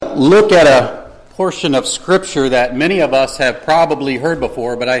look at a portion of Scripture that many of us have probably heard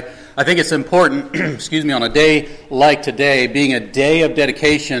before, but I think it's important, on a day like today, being a day of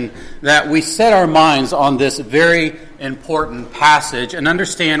dedication, that we set our minds on this very important passage and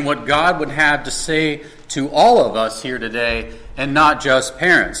understand what God would have to say to all of us here today, and not just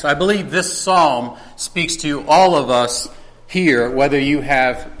parents. I believe this psalm speaks to all of us here, whether you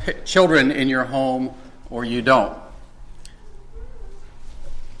have children in your home or you don't.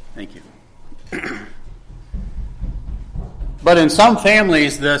 Thank you. But in some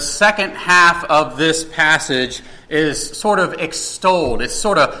families, the second half of this passage is sort of extolled. It's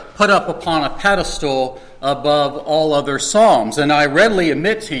sort of put up upon a pedestal above all other psalms. And I readily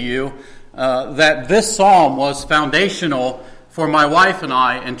admit to you that this psalm was foundational for my wife and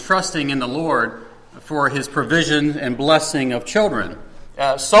I in trusting in the Lord for His provision and blessing of children.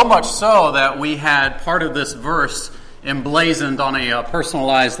 So much so that we had part of this verse emblazoned on a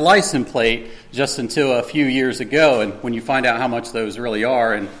personalized license plate just until a few years ago. And when you find out how much those really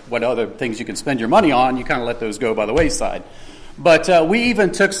are and what other things you can spend your money on, you kind of let those go by the wayside. But we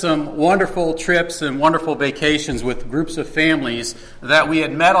even took some wonderful trips and wonderful vacations with groups of families that we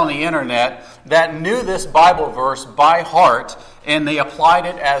had met on the internet that knew this Bible verse by heart, and they applied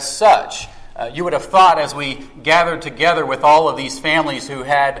it as such. You would have thought, as we gathered together with all of these families who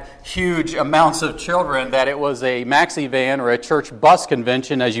had huge amounts of children, that it was a maxi van or a church bus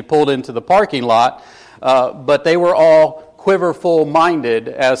convention as you pulled into the parking lot, but they were all quiverful-minded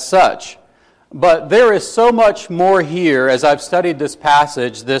as such. But there is so much more here, as I've studied this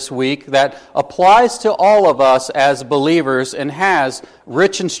passage this week, that applies to all of us as believers and has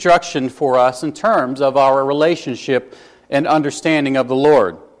rich instruction for us in terms of our relationship and understanding of the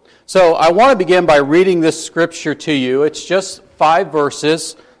Lord. So I want to begin by reading this scripture to you. It's just 5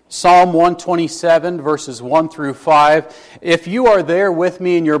 verses, Psalm 127, verses 1 through 5. If you are there with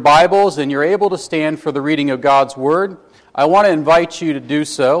me in your Bibles and you're able to stand for the reading of God's Word, I want to invite you to do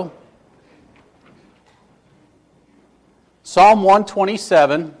so. Psalm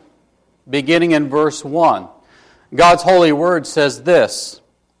 127, beginning in verse 1. God's holy word says this: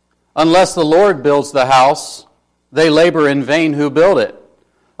 "Unless the Lord builds the house, they labor in vain who build it.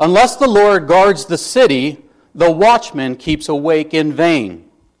 Unless the Lord guards the city, the watchman keeps awake in vain.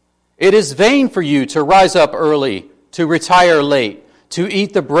 It is vain for you to rise up early, to retire late, to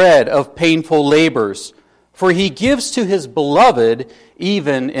eat the bread of painful labors, for He gives to His beloved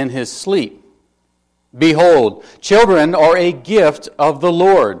even in his sleep. Behold, children are a gift of the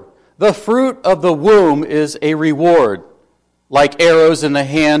Lord. The fruit of the womb is a reward. Like arrows in the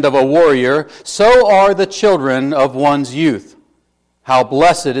hand of a warrior, so are the children of one's youth. How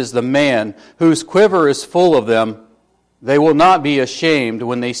blessed is the man whose quiver is full of them. They will not be ashamed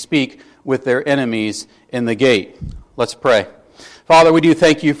when they speak with their enemies in the gate." Let's pray. Father, we do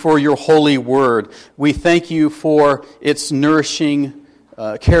thank you for your holy word. We thank you for its nourishing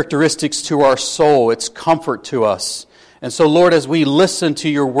characteristics to our soul, its comfort to us. And so, Lord, as we listen to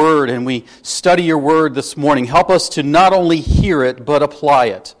your word and we study your word this morning, help us to not only hear it, but apply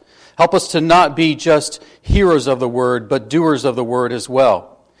it. Help us to not be just hearers of the word, but doers of the word as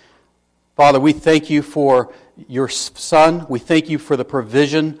well. Father, we thank you for your Son. We thank you for the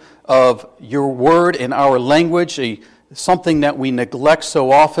provision of your word in our language, something that we neglect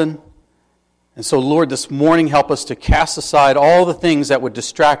so often. And so, Lord, this morning, help us to cast aside all the things that would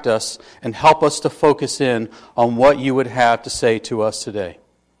distract us and help us to focus in on what you would have to say to us today.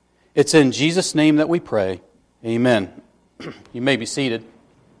 It's in Jesus' name that we pray. Amen. You may be seated.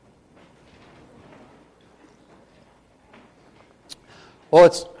 Well,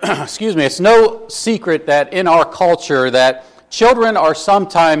 it's no secret that in our culture that children are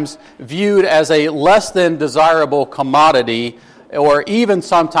sometimes viewed as a less than desirable commodity, or even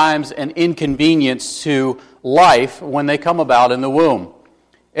sometimes an inconvenience to life when they come about in the womb.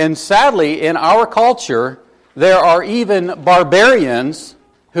 And sadly, in our culture, there are even barbarians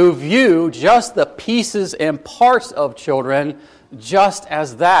who view just the pieces and parts of children just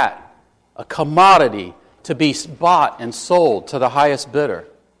as that, a commodity to be bought and sold to the highest bidder.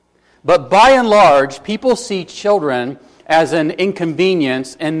 But by and large, people see children as an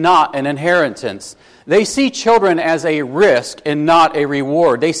inconvenience and not an inheritance. They see children as a risk and not a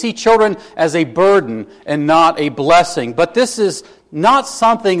reward. They see children as a burden and not a blessing. But this is not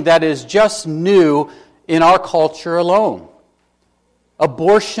something that is just new in our culture alone.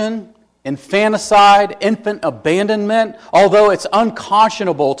 Abortion, infanticide, infant abandonment, although it's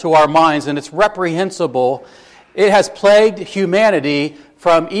unconscionable to our minds and it's reprehensible, it has plagued humanity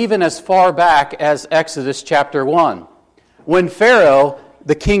from even as far back as Exodus chapter 1. When Pharaoh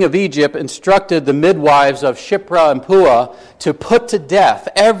the king of Egypt instructed the midwives of Shiphrah and Puah to put to death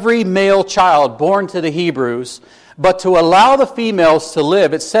every male child born to the Hebrews, but to allow the females to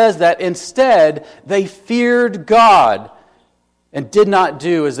live, it says that instead they feared God and did not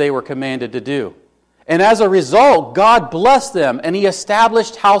do as they were commanded to do. And as a result, God blessed them and he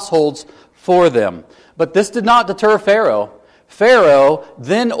established households for them. But this did not deter Pharaoh. Pharaoh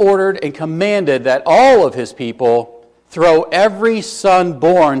then ordered and commanded that all of his people throw every son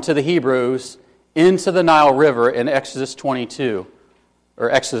born to the Hebrews into the Nile River in Exodus 22, or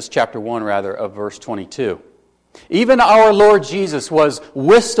Exodus chapter 1 rather, of verse 22. Even our Lord Jesus was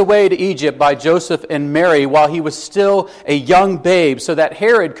whisked away to Egypt by Joseph and Mary while he was still a young babe, so that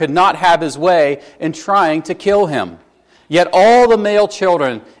Herod could not have his way in trying to kill him. Yet all the male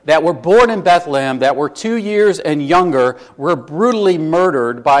children that were born in Bethlehem that were 2 years and younger were brutally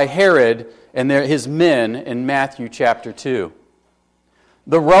murdered by Herod and his men in Matthew chapter 2.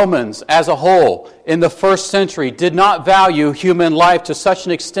 The Romans as a whole in the first century did not value human life to such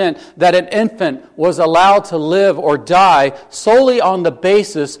an extent that an infant was allowed to live or die solely on the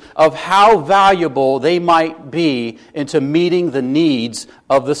basis of how valuable they might be into meeting the needs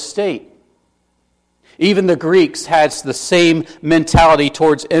of the state. Even the Greeks had the same mentality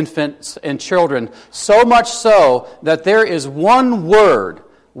towards infants and children, so much so that there is one word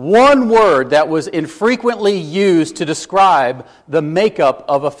that was infrequently used to describe the makeup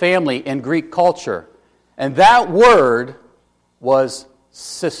of a family in Greek culture. And that word was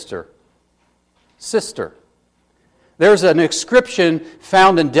sister. Sister. There's an inscription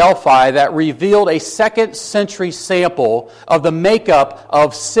found in Delphi that revealed a 2nd century sample of the makeup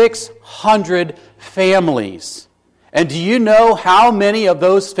of 600 families. And do you know how many of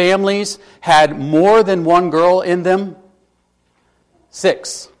those families had more than one girl in them?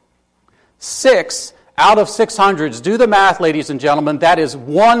 6. 6 out of 600s. Do the math, ladies and gentlemen. That is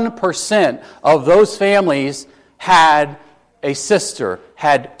 1% of those families had a sister,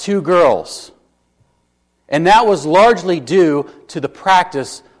 had 2 girls. And that was largely due to the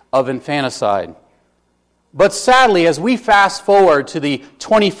practice of infanticide. But sadly, as we fast forward to the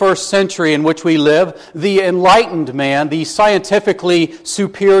 21st century in which we live, the enlightened man, the scientifically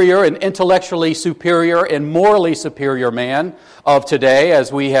superior and intellectually superior and morally superior man of today,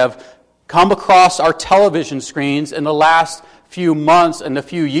 as we have come across our television screens in the last few months and a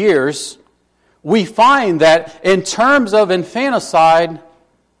few years, we find that in terms of infanticide,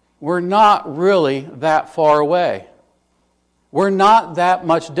 we're not really that far away. We're not that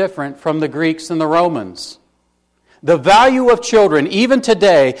much different from the Greeks and the Romans. The value of children, even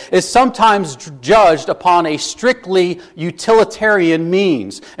today, is sometimes judged upon a strictly utilitarian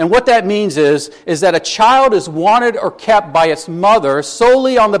means. And what that means is that a child is wanted or kept by its mother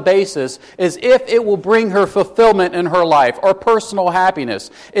solely on the basis as if it will bring her fulfillment in her life or personal happiness.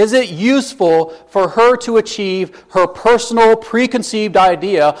 Is it useful for her to achieve her personal preconceived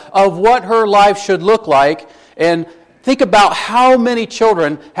idea of what her life should look like? And think about how many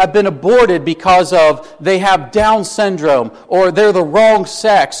children have been aborted because of they have Down syndrome or they're the wrong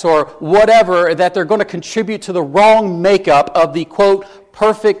sex or whatever, that they're going to contribute to the wrong makeup of the, quote,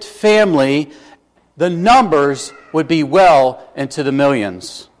 perfect family. The numbers would be well into the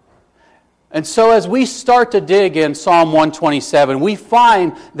millions. And so as we start to dig in Psalm 127, we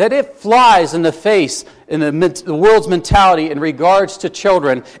find that it flies in the face in the world's mentality in regards to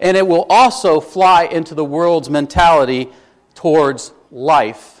children, and it will also fly into the world's mentality towards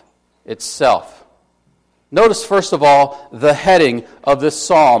life itself. Notice, first of all, the heading of this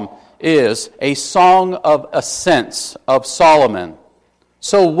psalm is a song of ascents of Solomon.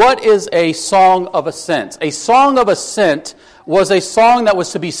 So what is a song of ascent? A song of ascent was a song that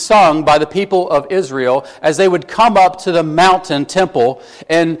was to be sung by the people of Israel as they would come up to the mountain temple,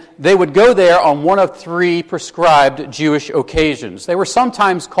 and they would go there on one of 3 prescribed Jewish occasions. They were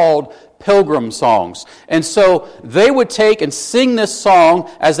sometimes called pilgrim songs. And so they would take and sing this song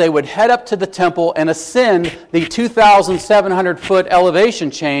as they would head up to the temple and ascend the 2,700-foot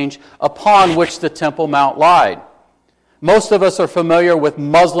elevation change upon which the Temple Mount lied. Most of us are familiar with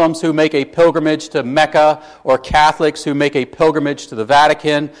Muslims who make a pilgrimage to Mecca or Catholics who make a pilgrimage to the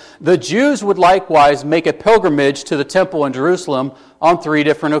Vatican. The Jews would likewise make a pilgrimage to the temple in Jerusalem on 3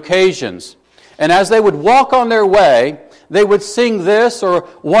 different occasions. And as they would walk on their way, they would sing this or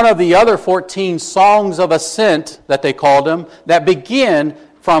one of the other 14 songs of ascent that they called them, that begin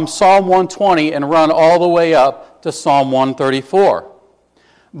from Psalm 120 and run all the way up to Psalm 134.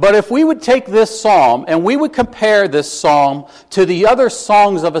 But if we would take this psalm and we would compare this psalm to the other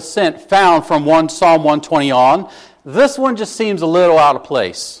songs of ascent found from Psalm 120 on, this one just seems a little out of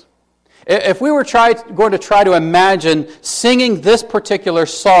place. If we were going to try to imagine singing this particular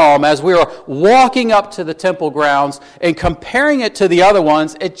psalm as we were walking up to the temple grounds and comparing it to the other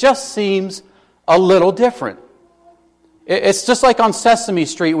ones, it just seems a little different. It's just like on Sesame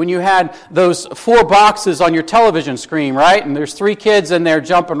Street when you had those 4 boxes on your television screen, right? And there's 3 kids in there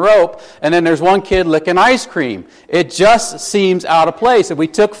jumping rope, and then there's 1 kid licking ice cream. It just seems out of place. If we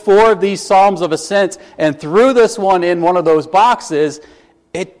took 4 of these Psalms of Ascent and threw this one in one of those boxes,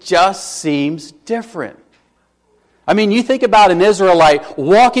 it just seems different. I mean, you think about an Israelite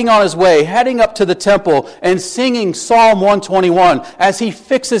walking on his way, heading up to the temple and singing Psalm 121 as he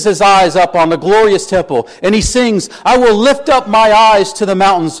fixes his eyes up on the glorious temple. And he sings, "I will lift up my eyes to the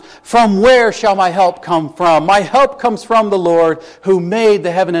mountains. From where shall my help come from? My help comes from the Lord who made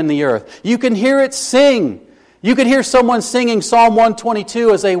the heaven and the earth." You can hear it sing. You could hear someone singing Psalm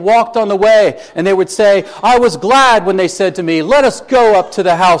 122 as they walked on the way, and they would say, "I was glad when they said to me, 'Let us go up to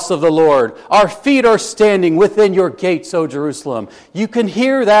the house of the Lord. Our feet are standing within your gates, O Jerusalem.'" You can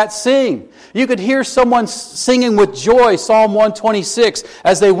hear that sing. You could hear someone singing with joy Psalm 126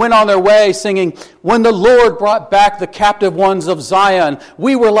 as they went on their way, singing, "When the Lord brought back the captive ones of Zion,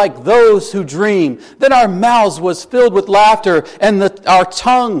 we were like those who dream. Then our mouths was filled with laughter, and our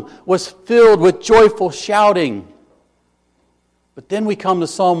tongue was filled with joyful shouting." But then we come to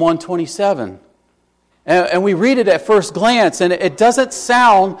Psalm 127, and we read it at first glance, and it doesn't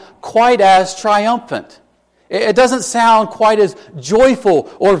sound quite as triumphant. It doesn't sound quite as joyful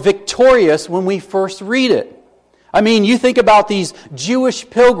or victorious when we first read it. I mean, you think about these Jewish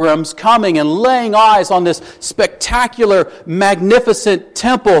pilgrims coming and laying eyes on this spectacular, magnificent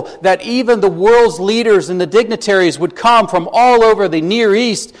temple that even the world's leaders and the dignitaries would come from all over the Near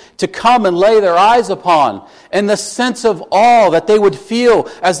East to come and lay their eyes upon. And the sense of awe that they would feel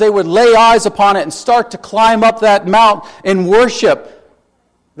as they would lay eyes upon it and start to climb up that mount in worship.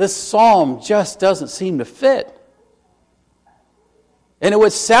 This psalm just doesn't seem to fit. And it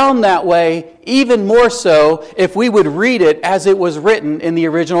would sound that way even more so if we would read it as it was written in the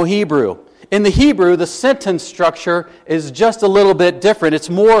original Hebrew. In the Hebrew, the sentence structure is just a little bit different. It's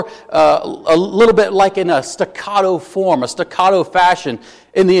more a little bit like in a staccato form, a staccato fashion.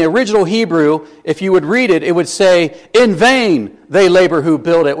 In the original Hebrew, if you would read it, it would say, "In vain they labor who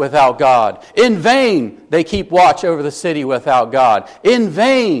build it without God. In vain they keep watch over the city without God. In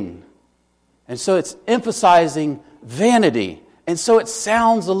vain." And so it's emphasizing vanity. And so it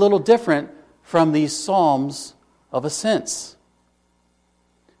sounds a little different from these Psalms of Ascents.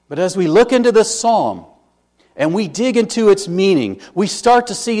 But as we look into this psalm and we dig into its meaning, we start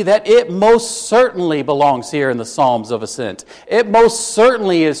to see that it most certainly belongs here in the Psalms of Ascent. It most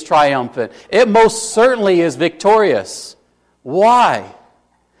certainly is triumphant. It most certainly is victorious. Why?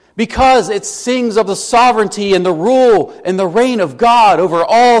 Because it sings of the sovereignty and the rule and the reign of God over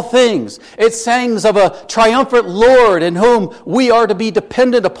all things. It sings of a triumphant Lord in whom we are to be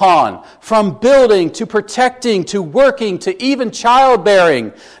dependent upon, from building to protecting to working to even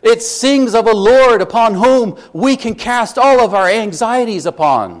childbearing. It sings of a Lord upon whom we can cast all of our anxieties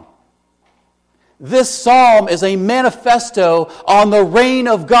upon. This psalm is a manifesto on the reign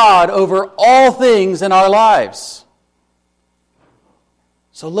of God over all things in our lives.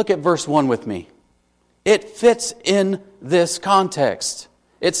 So look at verse 1 with me. It fits in this context.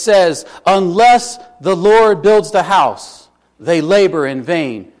 It says, "Unless the Lord builds the house, they labor in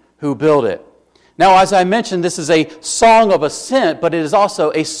vain who build it." Now, as I mentioned, this is a song of ascent, but it is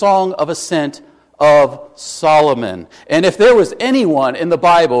also a song of ascent of Solomon. And if there was anyone in the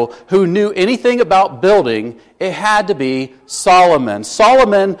Bible who knew anything about building, it had to be Solomon.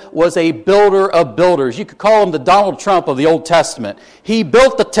 Solomon was a builder of builders. You could call him the Donald Trump of the Old Testament. He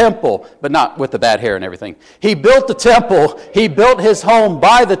built the temple, but not with the bad hair and everything. He built the temple. He built his home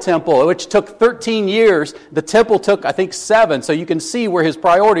by the temple, which took 13 years. The temple took, I think, 7, so you can see where his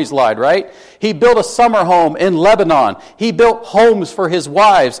priorities lied, right? He built a summer home in Lebanon. He built homes for his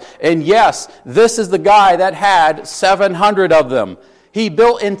wives. And yes, this is the guy that had 700 of them. He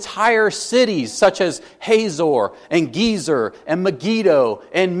built entire cities such as Hazor and Gezer and Megiddo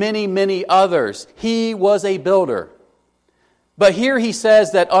and many, many others. He was a builder. But here he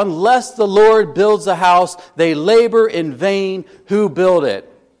says that unless the Lord builds a house, they labor in vain who build it.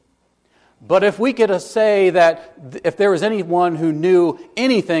 But if we could say that if there was anyone who knew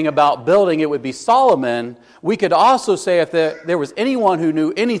anything about building, it would be Solomon. We could also say if there was anyone who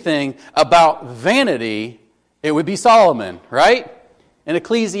knew anything about vanity, it would be Solomon, right? In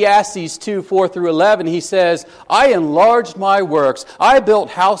Ecclesiastes 2, 4 through 11, he says, I enlarged my works. I built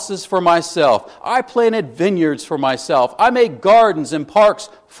houses for myself. I planted vineyards for myself. I made gardens and parks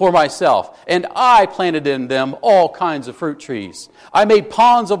for myself. And I planted in them all kinds of fruit trees. I made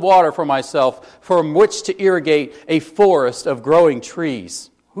ponds of water for myself from which to irrigate a forest of growing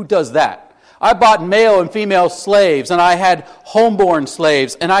trees. Who does that? I bought male and female slaves, and I had homeborn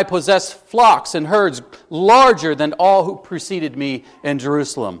slaves, and I possessed flocks and herds larger than all who preceded me in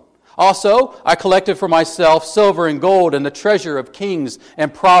Jerusalem. Also, I collected for myself silver and gold and the treasure of kings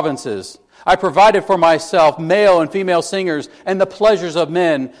and provinces. I provided for myself male and female singers and the pleasures of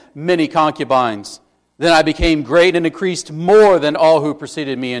men, many concubines. Then I became great and increased more than all who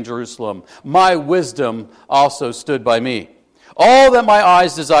preceded me in Jerusalem. My wisdom also stood by me. All that my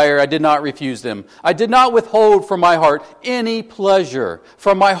eyes desire, I did not refuse them. I did not withhold from my heart any pleasure.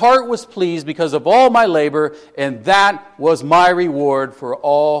 For my heart was pleased because of all my labor, and that was my reward for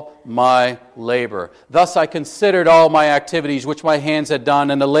all my labor. Thus I considered all my activities which my hands had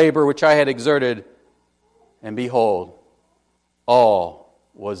done, and the labor which I had exerted. And behold, all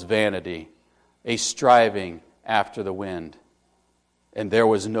was vanity, a striving after the wind. And there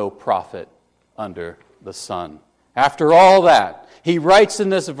was no profit under the sun. After all that, he writes in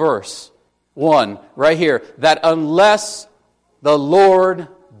this verse 1, right here, that unless the Lord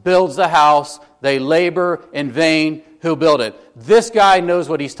builds the house, they labor in vain who build it. This guy knows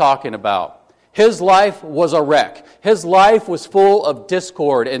what he's talking about. His life was a wreck. His life was full of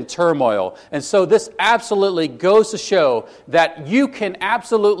discord and turmoil. And so this absolutely goes to show that you can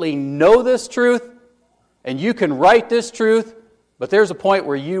absolutely know this truth, and you can write this truth, but there's a point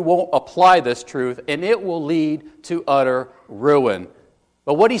where you won't apply this truth, and it will lead to utter ruin.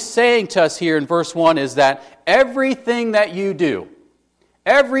 But what he's saying to us here in verse 1 is that everything that you do,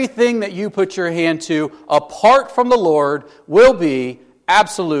 everything that you put your hand to apart from the Lord will be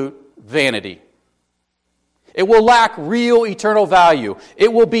absolute vanity. It will lack real eternal value.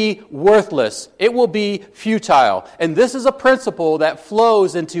 It will be worthless. It will be futile. And this is a principle that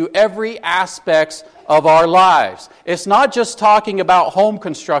flows into every aspect of our lives. It's not just talking about home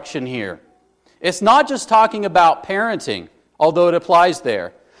construction here. It's not just talking about parenting, although it applies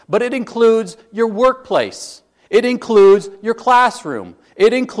there. But it includes your workplace. It includes your classroom.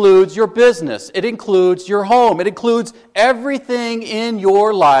 It includes your business. It includes your home. It includes everything in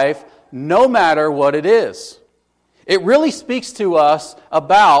your life, no matter what it is. It really speaks to us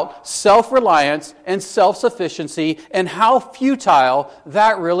about self-reliance and self-sufficiency and how futile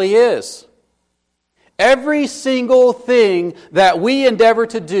that really is. Every single thing that we endeavor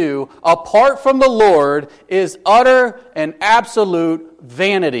to do apart from the Lord is utter and absolute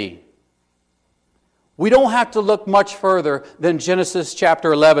vanity. We don't have to look much further than Genesis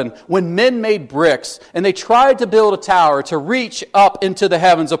chapter 11, when men made bricks and they tried to build a tower to reach up into the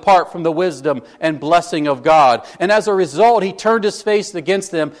heavens apart from the wisdom and blessing of God. And as a result, he turned his face against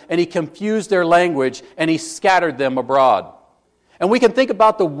them and he confused their language and he scattered them abroad. And we can think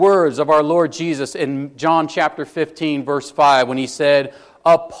about the words of our Lord Jesus in John chapter 15, verse 5, when he said,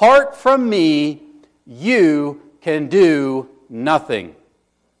 "Apart from me, you can do nothing."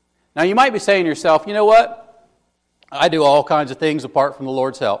 Now, you might be saying to yourself, you know what? I do all kinds of things apart from the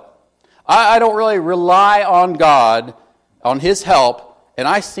Lord's help. I don't really rely on God, on His help, and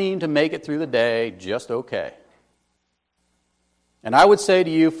I seem to make it through the day just okay. And I would say to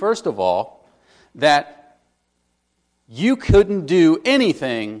you, first of all, that you couldn't do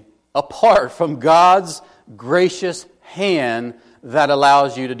anything apart from God's gracious hand that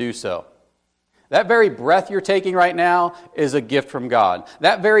allows you to do so. That very breath you're taking right now is a gift from God.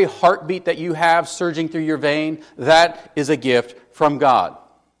 That very heartbeat that you have surging through your vein, that is a gift from God.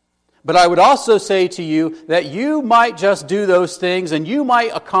 But I would also say to you that you might just do those things and you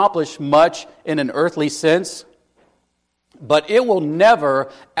might accomplish much in an earthly sense, but it will never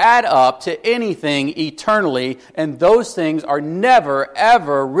add up to anything eternally, and those things are never,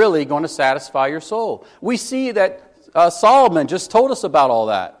 ever really going to satisfy your soul. We see that Solomon just told us about all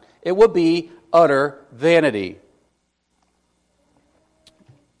that. It would be utter vanity.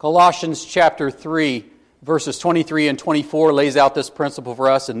 Colossians chapter 3, verses 23 and 24 lays out this principle for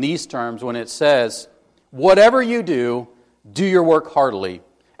us in these terms when it says, "Whatever you do, do your work heartily,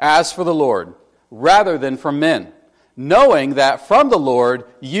 as for the Lord, rather than from men, knowing that from the Lord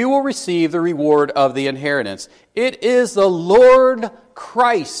you will receive the reward of the inheritance. It is the Lord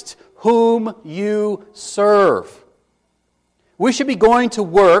Christ whom you serve." We should be going to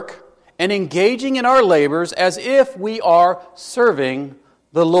work and engaging in our labors as if we are serving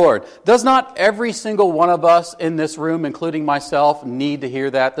the Lord. Does not every single one of us in this room, including myself, need to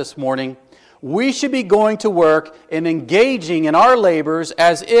hear that this morning? We should be going to work and engaging in our labors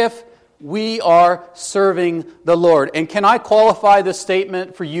as if we are serving the Lord. And can I qualify this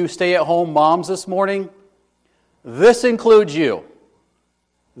statement for you stay-at-home moms this morning? This includes you.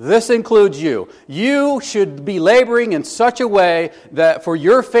 This includes you. You should be laboring in such a way that for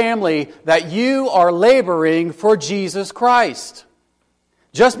your family that you are laboring for Jesus Christ.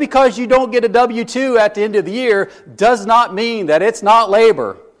 Just because you don't get a W-2 at the end of the year does not mean that it's not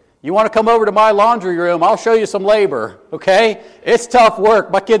labor. You want to come over to my laundry room, I'll show you some labor, okay? It's tough work.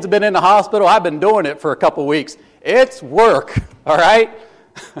 My kids have been in the hospital. I've been doing it for a couple weeks. It's work, all right?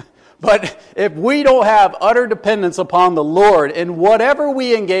 But if we don't have utter dependence upon the Lord in whatever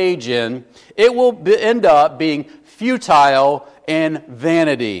we engage in, it will end up being futile and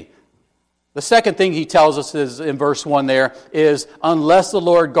vanity. The second thing he tells us is in verse 1 there is, unless the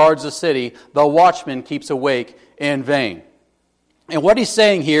Lord guards the city, the watchman keeps awake in vain. And what he's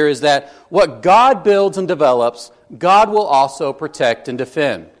saying here is that what God builds and develops, God will also protect and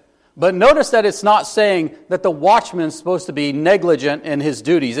defend. But notice that it's not saying that the watchman is supposed to be negligent in his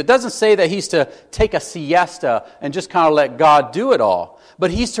duties. It doesn't say that he's to take a siesta and just kind of let God do it all.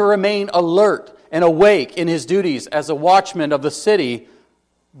 But he's to remain alert and awake in his duties as a watchman of the city,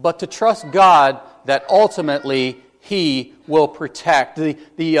 but to trust God that ultimately He will protect.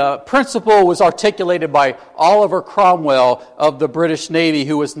 The principle was articulated by Oliver Cromwell of the British Navy,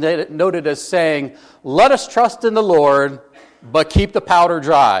 who was noted as saying, "Let us trust in the Lord, but keep the powder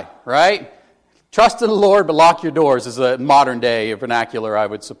dry," right? Trust in the Lord, but lock your doors is a modern day vernacular, I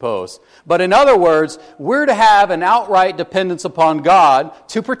would suppose. But in other words, we're to have an outright dependence upon God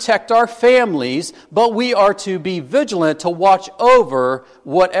to protect our families, but we are to be vigilant to watch over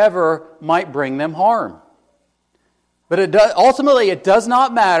whatever might bring them harm. But ultimately, it does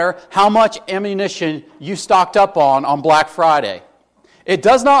not matter how much ammunition you stocked up on Black Friday. It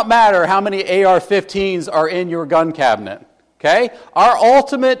does not matter how many AR-15s are in your gun cabinet. Okay? Our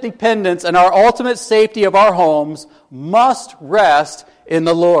ultimate dependence and our ultimate safety of our homes must rest in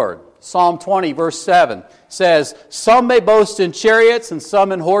the Lord. Psalm 20, verse 7 says, "Some may boast in chariots and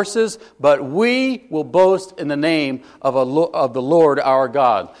some in horses, but we will boast in the name of the Lord our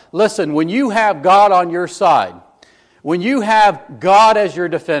God." Listen, when you have God on your side, when you have God as your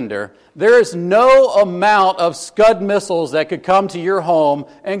defender, there is no amount of Scud missiles that could come to your home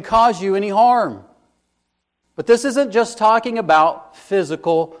and cause you any harm. But this isn't just talking about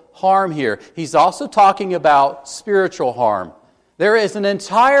physical harm here. He's also talking about spiritual harm. There is an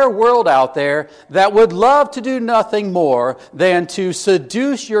entire world out there that would love to do nothing more than to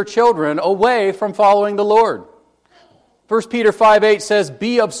seduce your children away from following the Lord. 1 Peter 5:8 says,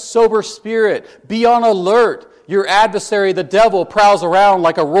 "Be of sober spirit, be on alert. Your adversary, the devil, prowls around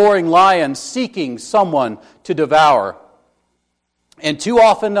like a roaring lion, seeking someone to devour." And too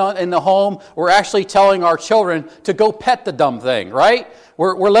often in the home, we're actually telling our children to go pet the dumb thing, right?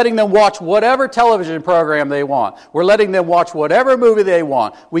 We're letting them watch whatever television program they want. We're letting them watch whatever movie they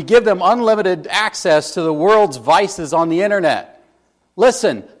want. We give them unlimited access to the world's vices on the internet.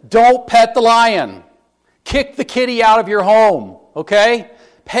 Listen, don't pet the lion. Kick the kitty out of your home, okay?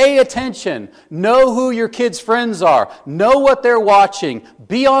 Pay attention. Know who your kids' friends are. Know what they're watching.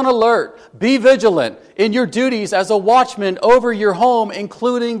 Be on alert. Be vigilant in your duties as a watchman over your home,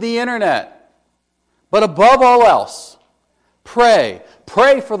 including the internet. But above all else, pray.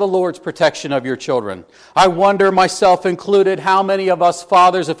 Pray for the Lord's protection of your children. I wonder, myself included, how many of us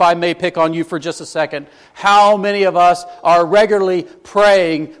fathers, if I may pick on you for just a second, how many of us are regularly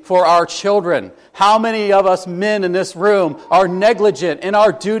praying for our children? How many of us men in this room are negligent in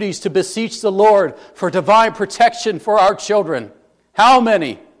our duties to beseech the Lord for divine protection for our children? How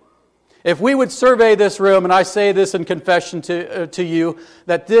many? If we would survey this room, and I say this in confession to you,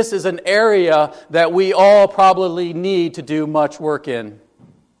 that this is an area that we all probably need to do much work in.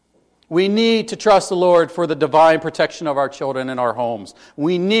 We need to trust the Lord for the divine protection of our children and our homes.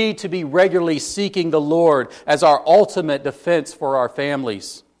 We need to be regularly seeking the Lord as our ultimate defense for our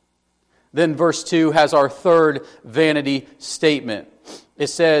families. Then verse 2 has our third vanity statement. It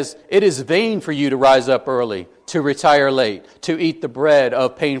says, "It is vain for you to rise up early, to retire late, to eat the bread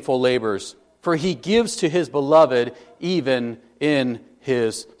of painful labors, for He gives to His beloved even in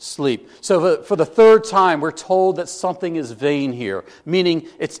His sleep." So for the third time, we're told that something is vain here, meaning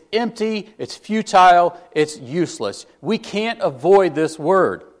it's empty, it's futile, it's useless. We can't avoid this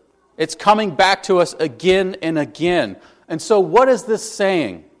word. It's coming back to us again and again. And so what is this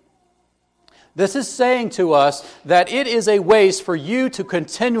saying? This is saying to us that it is a waste for you to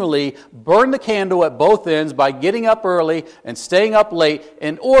continually burn the candle at both ends by getting up early and staying up late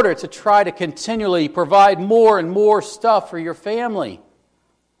in order to try to continually provide more and more stuff for your family.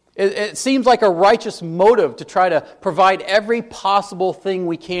 It seems like a righteous motive to try to provide every possible thing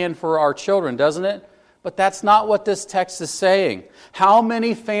we can for our children, doesn't it? But that's not what this text is saying. How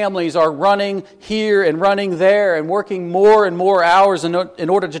many families are running here and running there and working more and more hours in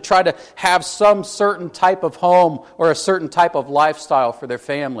order to try to have some certain type of home or a certain type of lifestyle for their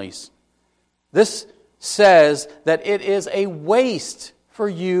families? This says that it is a waste for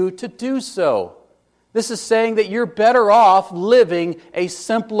you to do so. This is saying that you're better off living a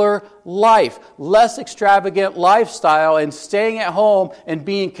simpler life, less extravagant lifestyle, and staying at home and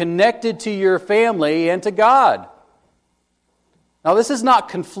being connected to your family and to God. Now, this is not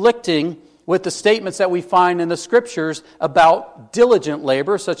conflicting with the statements that we find in the Scriptures about diligent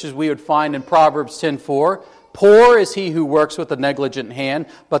labor, such as we would find in Proverbs 10:4. Poor is he who works with a negligent hand,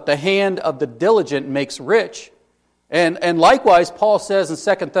 but the hand of the diligent makes rich. And likewise, Paul says in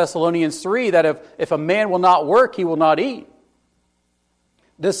 2 Thessalonians 3 that if a man will not work, he will not eat.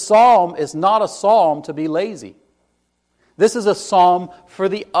 This psalm is not a psalm to be lazy. This is a psalm for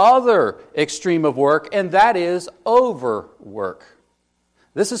the other extreme of work, and that is overwork.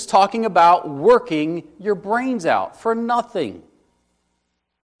 This is talking about working your brains out for nothing.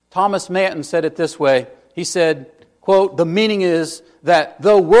 Thomas Manton said it this way. He said, quote, "The meaning is that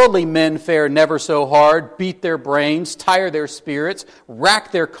though worldly men fare never so hard, beat their brains, tire their spirits,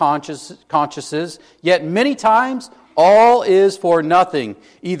 rack their consciences, yet many times all is for nothing.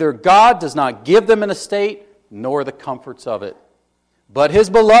 Either God does not give them an estate, nor the comforts of it. But His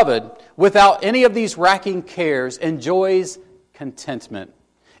beloved, without any of these racking cares, enjoys contentment.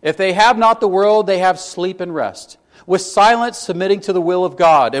 If they have not the world, they have sleep and rest, with silence submitting to the will of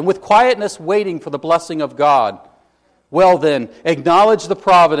God, and with quietness waiting for the blessing of God. Well then, acknowledge the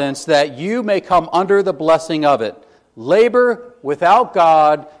providence that you may come under the blessing of it. Labor without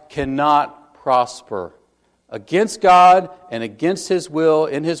God cannot prosper. Against God and against His will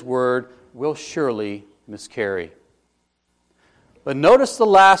in His Word will surely miscarry." But notice the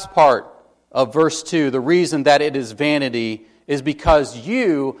last part of verse 2. The reason that it is vanity is because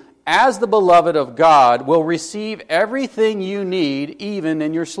you, as the beloved of God, will receive everything you need even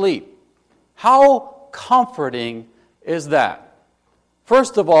in your sleep. How comforting is that?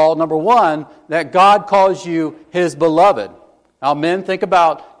 First of all, number one, that God calls you His beloved. Now, men, think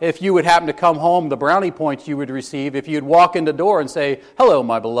about if you would happen to come home, the brownie points you would receive if you'd walk in the door and say, "Hello,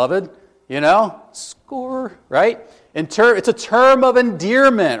 my beloved." You know, score, right? It's a term of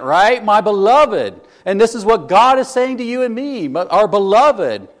endearment, right? My beloved. And this is what God is saying to you and me, our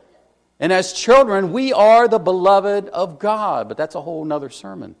beloved. And as children, we are the beloved of God. But that's a whole other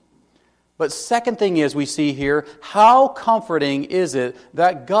sermon. But second thing is we see here, how comforting is it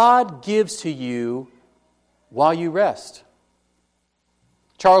that God gives to you while you rest?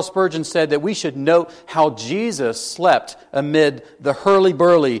 Charles Spurgeon said that we should note how Jesus slept amid the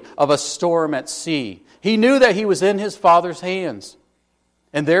hurly-burly of a storm at sea. He knew that He was in His Father's hands,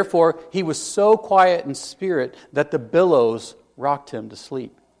 and therefore He was so quiet in spirit that the billows rocked Him to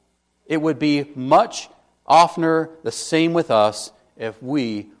sleep. It would be much oftener the same with us if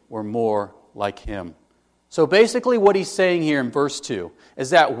we were more like Him. So basically what he's saying here in verse 2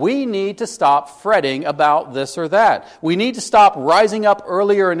 is that we need to stop fretting about this or that. We need to stop rising up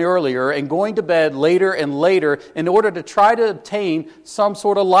earlier and earlier and going to bed later and later in order to try to obtain some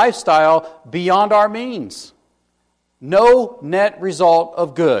sort of lifestyle beyond our means. No net result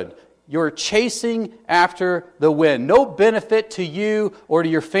of good. You're chasing after the wind. No benefit to you or to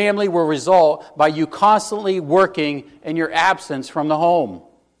your family will result by you constantly working in your absence from the home.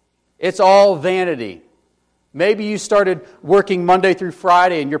 It's all vanity. Maybe you started working Monday through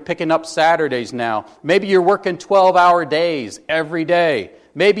Friday and you're picking up Saturdays now. Maybe you're working 12-hour days every day.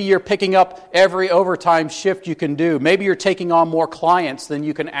 Maybe you're picking up every overtime shift you can do. Maybe you're taking on more clients than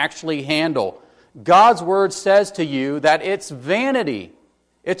you can actually handle. God's Word says to you that it's vanity.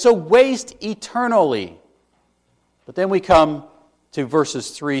 It's a waste eternally. But then we come to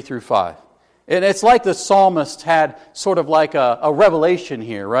verses 3 through 5. And it's like the psalmist had sort of like a revelation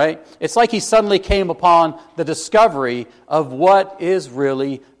here, right? It's like he suddenly came upon the discovery of what is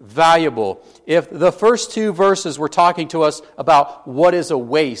really valuable. If the first two verses were talking to us about what is a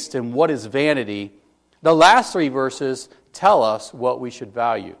waste and what is vanity, the last three verses tell us what we should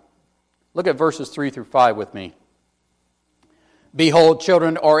value. Look at verses 3 through 5 with me. "Behold,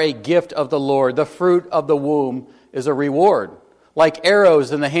 children are a gift of the Lord. The fruit of the womb is a reward. Like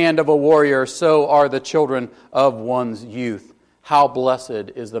arrows in the hand of a warrior, so are the children of one's youth. How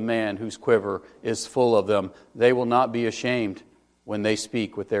blessed is the man whose quiver is full of them. They will not be ashamed when they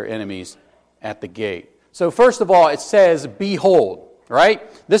speak with their enemies at the gate." So first of all, it says, "Behold," right?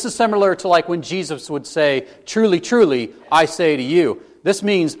 This is similar to like when Jesus would say, "Truly, truly, I say to you." This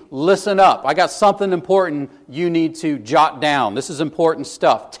means listen up. I got something important you need to jot down. This is important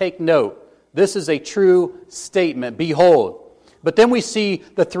stuff. Take note. This is a true statement. Behold. But then we see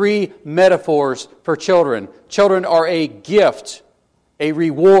the three metaphors for children. Children are a gift, a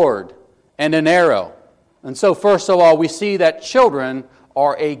reward, and an arrow. And so first of all, we see that children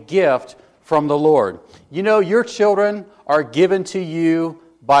are a gift from the Lord. You know, your children are given to you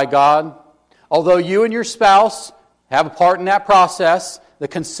by God. Although you and your spouse have a part in that process, the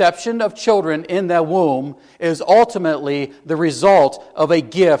conception of children in the womb is ultimately the result of a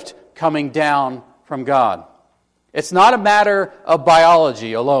gift coming down from God. It's not a matter of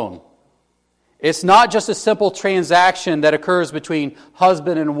biology alone. It's not just a simple transaction that occurs between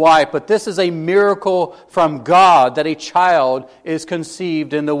husband and wife, but this is a miracle from God that a child is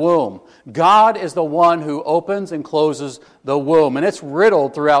conceived in the womb. God is the one who opens and closes the womb, and it's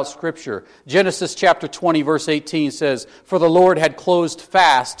riddled throughout Scripture. Genesis chapter 20, verse 18 says, "For the Lord had closed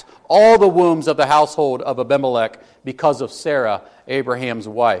fast all the wombs of the household of Abimelech because of Sarah, Abraham's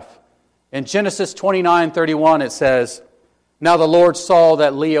wife." In Genesis 29:31 it says, "Now the Lord saw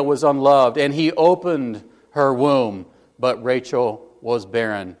that Leah was unloved, and He opened her womb, but Rachel was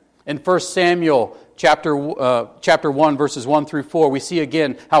barren." In 1 Samuel chapter 1, verses 1 through 4, we see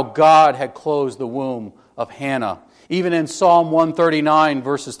again how God had closed the womb of Hannah. Even in Psalm 139,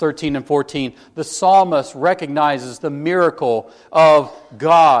 verses 13 and 14, the psalmist recognizes the miracle of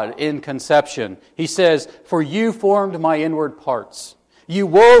God in conception. He says, "For you formed my inward parts. You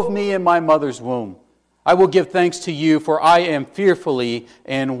wove me in my mother's womb. I will give thanks to you, for I am fearfully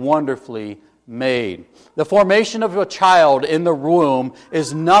and wonderfully made." The formation of a child in the womb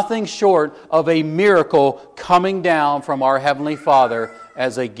is nothing short of a miracle coming down from our Heavenly Father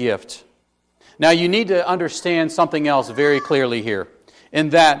as a gift. Now you need to understand something else very clearly here,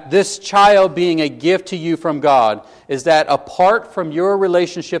 in that this child being a gift to you from God is that apart from your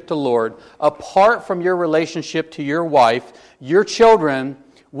relationship to Lord, apart from your relationship to your wife, your children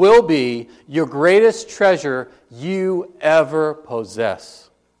will be your greatest treasure you ever possess.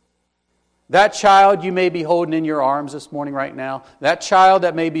 That child you may be holding in your arms this morning right now, that child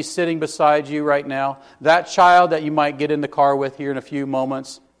that may be sitting beside you right now, that child that you might get in the car with here in a few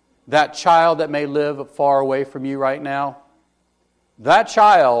moments, that child that may live far away from you right now, that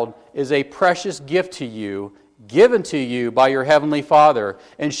child is a precious gift to you, given to you by your Heavenly Father,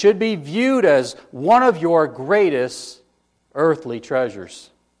 and should be viewed as one of your greatest earthly treasures.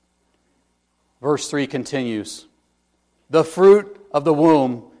 Verse 3 continues, "The fruit of the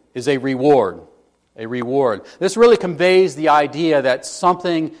womb is a reward." A reward. This really conveys the idea that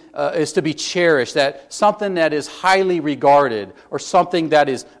something is to be cherished, that something that is highly regarded, or something that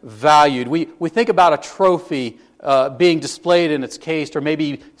is valued. We think about a trophy being displayed in its case, or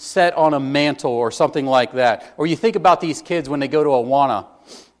maybe set on a mantle or something like that. Or you think about these kids when they go to Awana.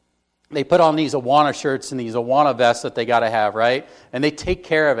 They put on these Awana shirts and these Awana vests that they got to have, right? And they take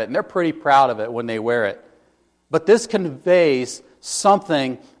care of it, and they're pretty proud of it when they wear it. But this conveys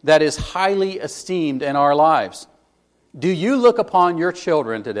something that is highly esteemed in our lives. Do you look upon your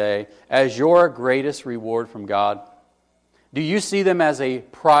children today as your greatest reward from God? Do you see them as a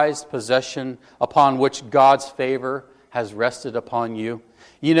prized possession upon which God's favor has rested upon you?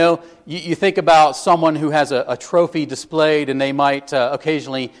 You know, you think about someone who has a trophy displayed, and they might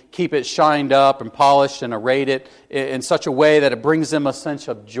occasionally keep it shined up and polished and arrayed it in such a way that it brings them a sense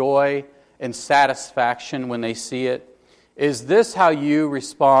of joy and satisfaction when they see it. Is this how you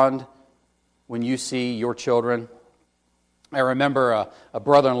respond when you see your children? I remember a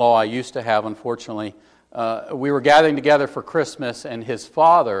brother-in-law I used to have, unfortunately. We were gathering together for Christmas, and his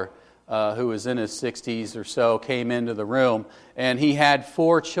father, who was in his 60s or so, came into the room, and he had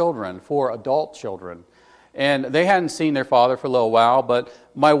 4 children, 4 adult children. And they hadn't seen their father for a little while, but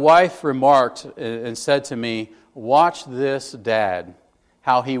my wife remarked and said to me, "Watch this dad,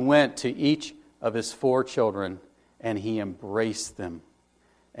 how he went to each of his 4 children, and he embraced them,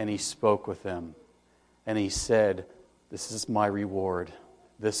 and he spoke with them, and he said, 'This is my reward.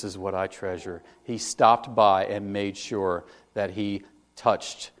 This is what I treasure.'" He stopped by and made sure that he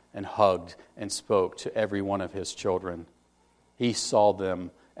touched and hugged and spoke to every one of his children. He saw them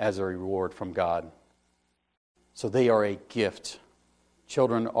as a reward from God. So they are a gift.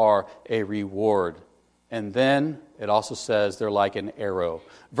 Children are a reward. And then it also says they're like an arrow.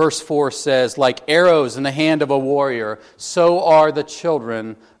 Verse 4 says, "Like arrows in the hand of a warrior, so are the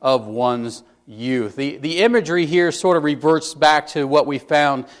children of one's youth. The imagery here sort of reverts back to what we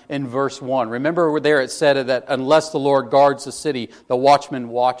found in verse 1. Remember there it said that unless the Lord guards the city, the watchman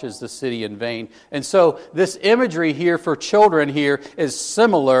watches the city in vain. And so this imagery here for children here is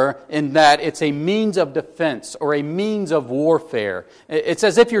similar in that it's a means of defense or a means of warfare. It's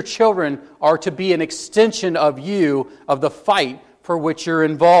as if your children are to be an extension of you, of the fight for which you're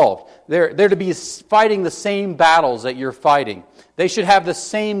involved. They're to be fighting the same battles that you're fighting. They should have the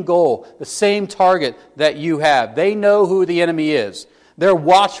same goal, the same target that you have. They know who the enemy is. They're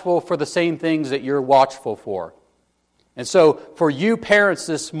watchful for the same things that you're watchful for. And so, for you parents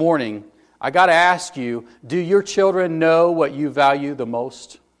this morning, I got to ask you, do your children know what you value the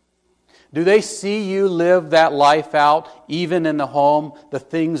most? Do they see you live that life out, even in the home, the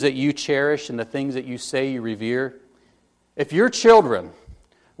things that you cherish and the things that you say you revere? If your children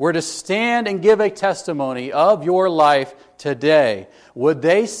were to stand and give a testimony of your life today, would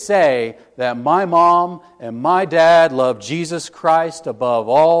they say that my mom and my dad loved Jesus Christ above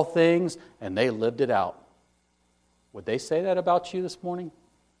all things and they lived it out? Would they say that about you this morning?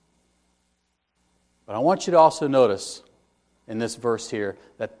 But I want you to also notice in this verse here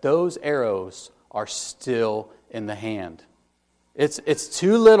that those arrows are still in the hand. It's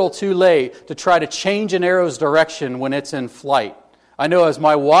too little too late to try to change an arrow's direction when it's in flight. I know as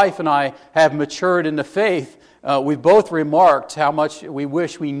my wife and I have matured in the faith, we've both remarked how much we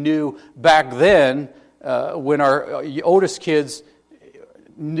wish we knew back then when our oldest kids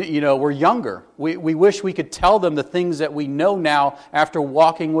were younger. We wish we could tell them the things that we know now after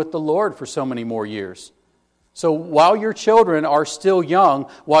walking with the Lord for so many more years. So while your children are still young,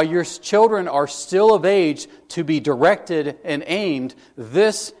 while your children are still of age to be directed and aimed,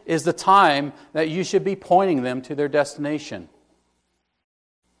 this is the time that you should be pointing them to their destination.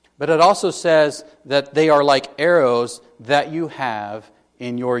 But it also says that they are like arrows that you have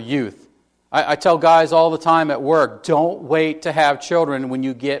in your youth. I tell guys all the time at work, don't wait to have children when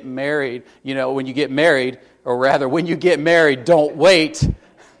you get married. When you get married, don't wait.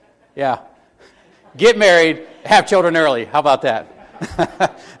 Yeah. Get married, have children early. How about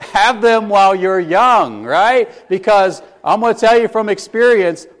that? Have them while you're young, right? Because I'm going to tell you from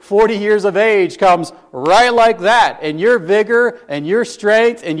experience, 40 years of age comes right like that. And your vigor and your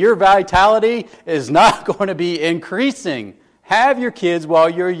strength and your vitality is not going to be increasing. Have your kids while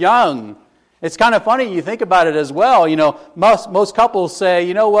you're young. It's kind of funny, you think about it as well. Most couples say,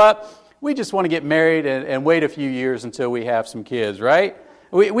 you know what? We just want to get married and wait a few years until we have some kids, right?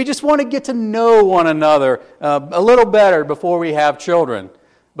 We just want to get to know one another a little better before we have children.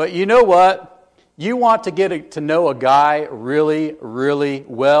 But you know what? You want to get to know a guy really, really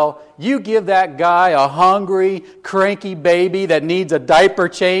well. You give that guy a hungry, cranky baby that needs a diaper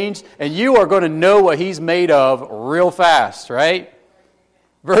change, and you are going to know what he's made of real fast, right?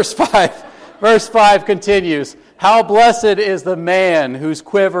 Verse 5 continues. How blessed is the man whose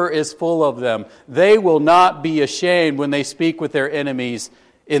quiver is full of them. They will not be ashamed when they speak with their enemies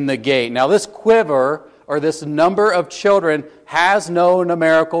in the gate. Now this quiver, or this number of children, has no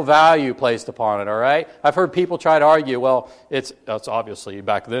numerical value placed upon it, all right? I've heard people try to argue, well, that's obviously,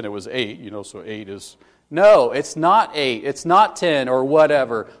 back then it was 8, so 8 is... No, it's not 8, it's not 10 or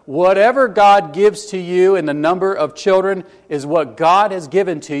whatever. Whatever God gives to you in the number of children is what God has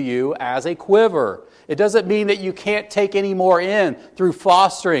given to you as a quiver. It doesn't mean that you can't take any more in through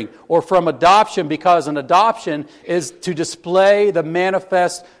fostering or from adoption, because an adoption is to display the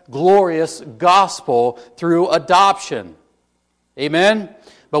manifest, glorious gospel through adoption. Amen?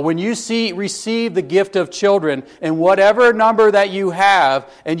 But when you receive the gift of children, and whatever number that you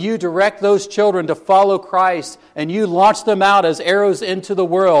have, and you direct those children to follow Christ, and you launch them out as arrows into the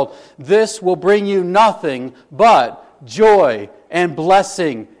world, this will bring you nothing but joy and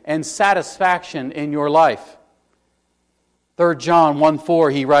blessing and satisfaction in your life. 3 John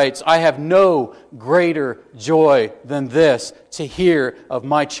 1:4, he writes, I have no greater joy than this, to hear of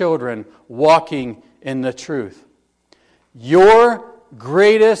my children walking in the truth. Your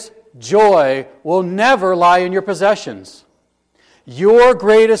greatest joy will never lie in your possessions. Your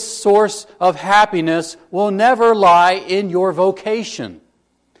greatest source of happiness will never lie in your vocation.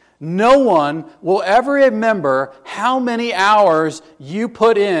 No one will ever remember how many hours you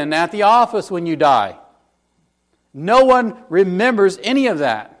put in at the office when you die. No one remembers any of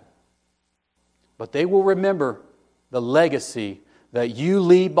that. But they will remember the legacy that you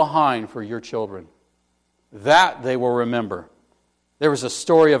leave behind for your children. That they will remember. There was a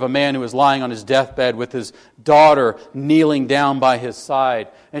story of a man who was lying on his deathbed with his daughter kneeling down by his side.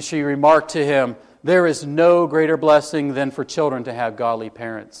 And she remarked to him, there is no greater blessing than for children to have godly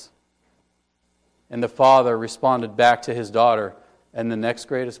parents. And the father responded back to his daughter, and the next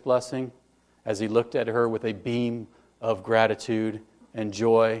greatest blessing as he looked at her with a beam of gratitude and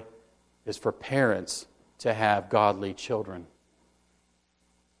joy, is for parents to have godly children.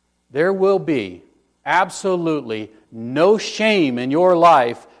 There will be absolutely no shame in your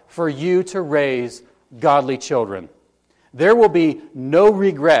life for you to raise godly children. There will be no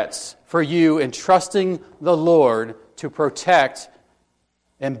regrets for you in trusting the Lord to protect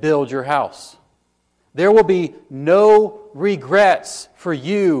and build your house. There will be no regrets for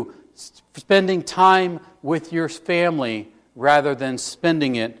you spending time with your family rather than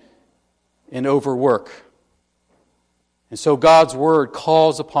spending it in overwork. And so God's Word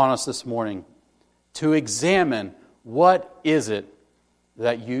calls upon us this morning to examine what is it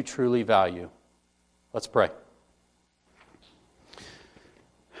that you truly value. Let's pray.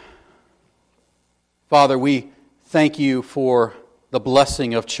 Father, we thank you for the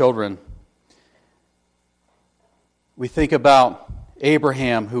blessing of children. We think about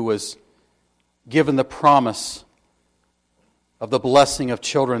Abraham, who was given the promise of the blessing of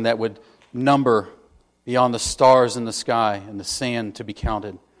children that would number beyond the stars in the sky and the sand to be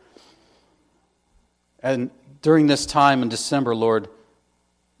counted. And during this time in December, Lord,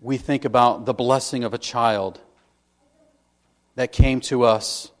 we think about the blessing of a child that came to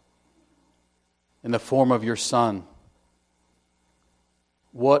us in the form of your Son.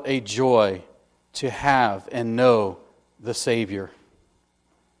 What a joy to have and know the Savior.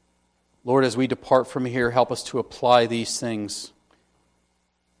 Lord, as we depart from here, help us to apply these things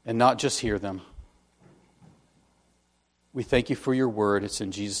and not just hear them. We thank you for your word. It's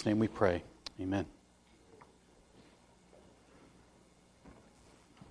in Jesus' name we pray. Amen.